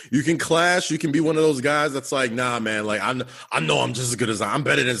can clash. You can be one of those guys that's like, nah, man. Like I know I'm just as good as Zion. I'm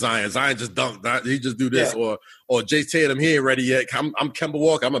better than Zion. Zion just dunked. He just do this, or Jay Tatum. He ain't ready yet. I'm Kemba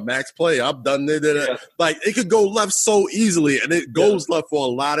Walker. I'm a max player. I've done it. Yeah. Like it could go left so easily, and it goes left for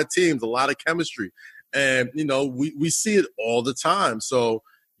a lot of teams. A lot of chemistry, and we see it all the time. So.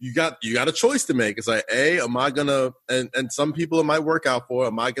 You got a choice to make. It's like, am I gonna and some people it might work out for,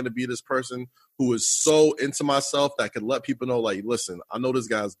 am I gonna be this person who is so into myself that can let people know, like, listen, I know this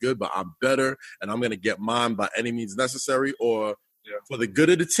guy's good, but I'm better and I'm gonna get mine by any means necessary, or for the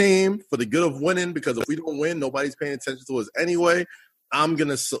good of the team, for the good of winning, because if we don't win, nobody's paying attention to us anyway. I'm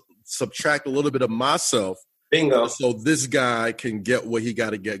gonna subtract a little bit of myself. Bingo. So this guy can get what he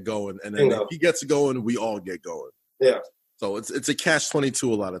got to get going, and then if he gets going, we all get going. Yeah. So it's a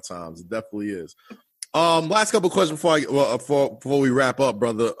catch-22 a lot of times. It definitely is. Last couple of questions before we wrap up,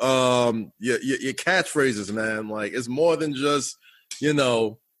 brother. Your catchphrases, man. Like it's more than just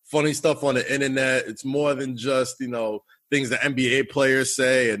funny stuff on the internet. It's more than just things that NBA players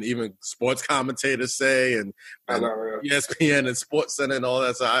say and even sports commentators say and ESPN and SportsCenter and all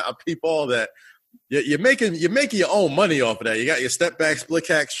that. So I peep all that. You're making your own money off of that. You got your step back split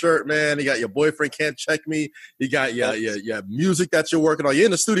hack shirt, man. You got your boyfriend can't check me. You got your music that you're working on. You're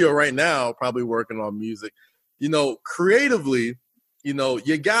in the studio right now, probably working on music. Creatively,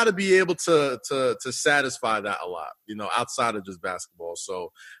 you got to be able to satisfy that a lot. Outside of just basketball.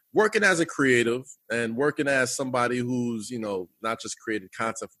 So working as a creative and working as somebody who's not just created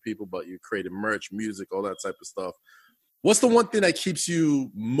content for people, but you created merch, music, all that type of stuff. What's the one thing that keeps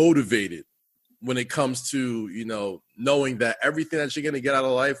you motivated when it comes to, knowing that everything that you're going to get out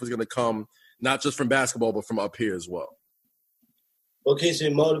of life is going to come not just from basketball, but from up here as well? What keeps me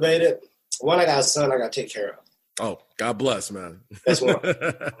motivated? One, I got a son I got to take care of. Oh, God bless, man. That's one.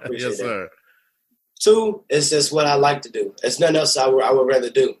 Yes, sir. That. Two, it's just what I like to do. It's nothing else I would rather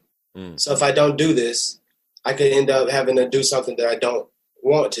do. So if I don't do this, I could end up having to do something that I don't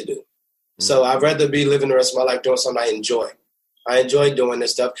want to do. So I'd rather be living the rest of my life doing something I enjoy. I enjoy doing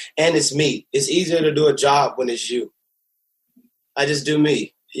this stuff. And it's me. It's easier to do a job when it's you. I just do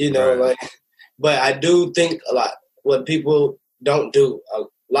me, right. But I do think a lot. What people don't do, a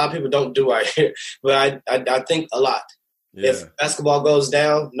lot of people don't do right here. But I think a lot. Yeah. If basketball goes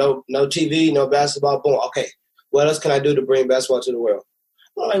down, no TV, no basketball, boom. Okay, what else can I do to bring basketball to the world?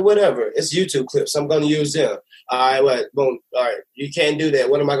 All right, whatever. It's YouTube clips. I'm going to use them. All right, what? Boom. All right, you can't do that.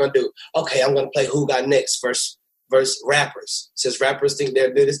 What am I going to do? Okay, I'm going to play Who Got Next versus rappers. Since rappers think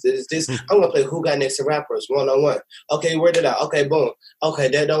they're this, I'm going to play Who Got Next to rappers one-on-one. Okay, where did I? Okay, boom. Okay,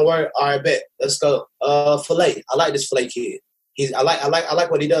 that don't work. All right, bet. Let's go. Filet. I like this Filet kid. I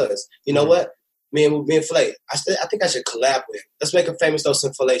like what he does. You know what? Me and Filet. I think I should collab with him. Let's make a Famous Dose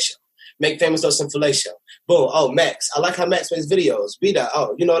and Filet show. Make Famous Dose and Filet show. Boom. Oh, Max. I like how Max makes videos. B-Dot.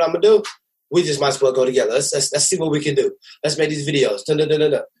 Oh, you know what I'm going to do? We just might as well go together. Let's see what we can do. Let's make these videos.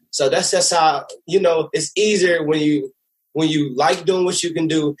 Da-da-da-da-da. So that's just how, it's easier when you like doing what you can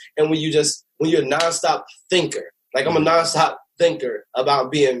do and when you're a nonstop thinker. Like I'm a nonstop thinker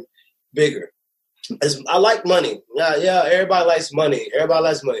about being bigger. I like money. Yeah, everybody likes money. Everybody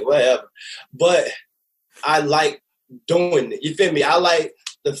likes money, whatever. But I like doing it. You feel me? I like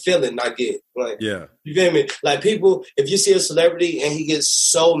the feeling I get. Like, yeah. You feel me? Like people, if you see a celebrity and he gets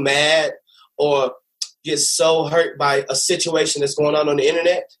so mad or gets so hurt by a situation that's going on the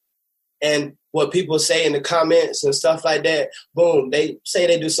internet and what people say in the comments and stuff like that, boom, they say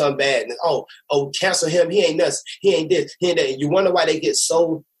they do something bad. And, oh, cancel him. He ain't nuts. He ain't this. He ain't that. You wonder why they get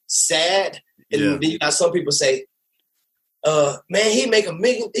so sad. And then you got some people say, man, he make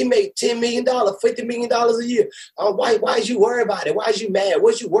 $10 million, $50 million a year. Why is you worried about it? Why is you mad?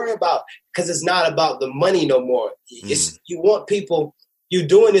 What you worry about? Because it's not about the money no more. It's you want people, you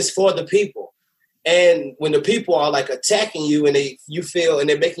doing this for the people. And when the people are like attacking you and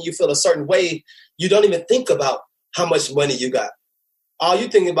they're making you feel a certain way, you don't even think about how much money you got. All you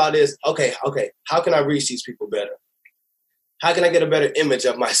think about is, okay, how can I reach these people better? How can I get a better image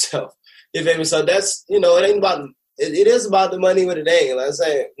of myself? You feel me? So that's, it ain't about, it is about the money, but it ain't. Like I'm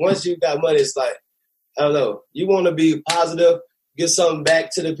saying, once you got money, it's like, I don't know, you want to be positive, give something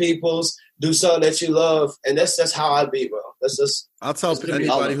back to the peoples, do something that you love. And that's how I be, bro. I'll tell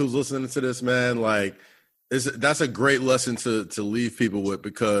anybody who's listening to this, man, like, that's a great lesson to leave people with,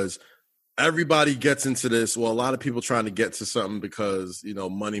 because everybody gets into this. Well, a lot of people trying to get to something because,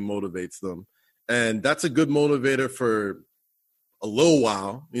 money motivates them. And that's a good motivator for a little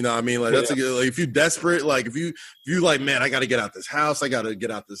while, what I mean? Like that's if you're desperate, like if you like, man, I got to get out this house, I got to get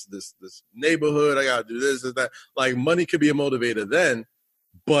out this neighborhood, I got to do this and that. Like money could be a motivator then,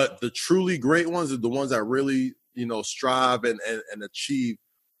 but the truly great ones are the ones that really, strive and achieve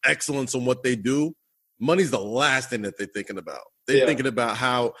excellence in what they do. Money's the last thing that they're thinking about. They're thinking about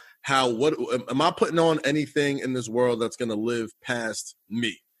how what am I putting on anything in this world that's going to live past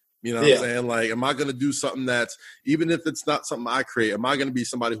me? You know what I'm saying? Like, am I going to do something that's, even if it's not something I create, am I going to be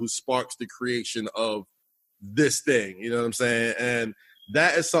somebody who sparks the creation of this thing? You know what I'm saying? And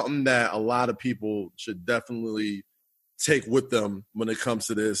that is something that a lot of people should definitely take with them when it comes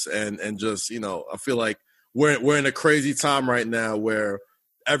to this. And just, I feel like we're in a crazy time right now where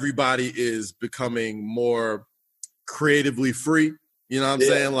everybody is becoming more creatively free. You know what I'm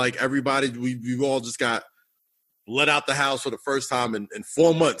saying? Like everybody, we've all just got let out the house for the first time in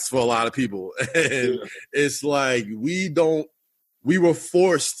 4 months for a lot of people. And it's like we were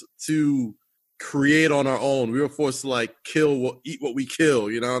forced to create on our own. We were forced to like eat what we kill.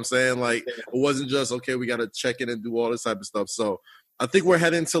 You know what I'm saying? Like it wasn't just, okay, we got to check in and do all this type of stuff. So I think we're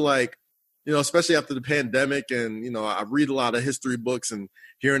heading to like, especially after the pandemic and, I read a lot of history books and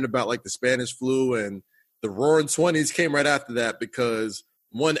hearing about like the Spanish flu and the Roaring 20s came right after that because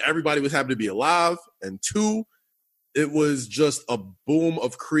one, everybody was happy to be alive, and two, it was just a boom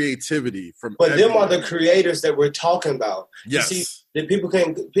of creativity from. But them are the creators that we're talking about. Yes, you see, that people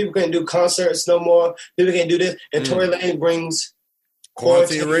can't do concerts no more. People can't do this, and Tory Lanez brings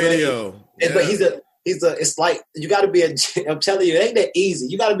quarantine radio. But he's a. It's like you got to be I'm telling you, it ain't that easy.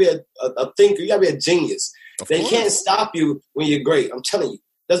 You got to be a thinker. You got to be a genius. They can't stop you when you're great. I'm telling you,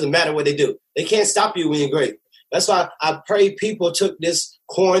 doesn't matter what they do. They can't stop you when you're great. That's why I pray people took this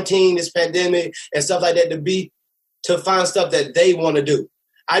quarantine, this pandemic, and stuff like that to find stuff that they want to do.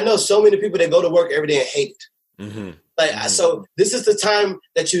 I know so many people that go to work every day and hate it. Mm-hmm. Like, so this is the time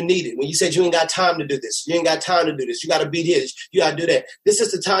that you need it. When you said you ain't got time to do this, you ain't got time to do this, you got to be here, you got to do that. This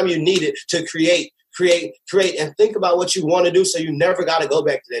is the time you need it to create, and think about what you want to do so you never got to go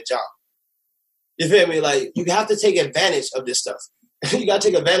back to that job. You feel me? Like, you have to take advantage of this stuff. You got to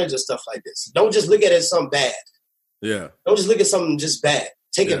take advantage of stuff like this. Don't just look at it as something bad. Yeah. Don't just look at something just bad.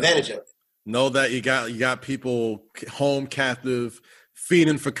 Take advantage of it. Know that you got people home captive,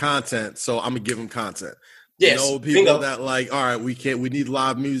 feeding for content, so I'm going to give them content. Yes. You know, people that like, all right, we need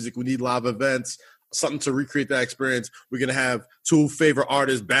live music, we need live events, something to recreate that experience. We're going to have two favorite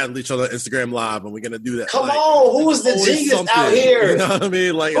artists battle each other on Instagram Live, and we're going to do that. Come on, who's the genius out here? You know what I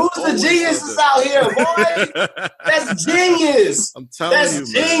mean? Like, who's the genius out here, boy? That's genius. I'm telling you,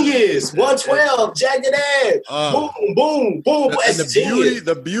 that's genius. 112, jagged edge. Boom, boom, boom. That's genius.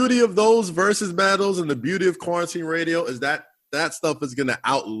 The beauty of those versus battles and the beauty of quarantine radio is that stuff is going to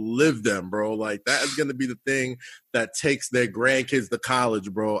outlive them, bro. Like, that is going to be the thing that takes their grandkids to college,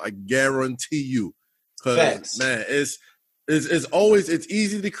 bro. I guarantee you. Because, man, it's always, it's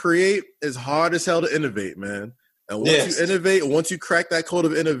easy to create. It's hard as hell to innovate, man. And once you innovate, once you crack that code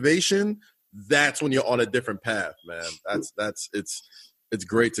of innovation, that's when you're on a different path, man. It's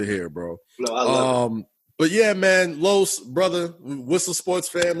great to hear, bro. No, I love it. But yeah, man, Los, brother, Whistle Sports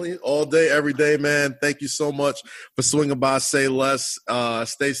family, all day, every day, man. Thank you so much for swinging by Say Less.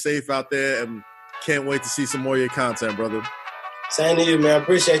 Stay safe out there, and can't wait to see some more of your content, brother. Same to you, man.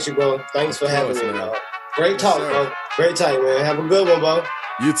 Appreciate you, bro. Thanks for having me, man. Great talk, bro. Great talk, man. Have a good one, bro.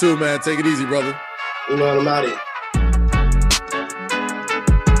 You too, man. Take it easy, brother. You know what I'm out here.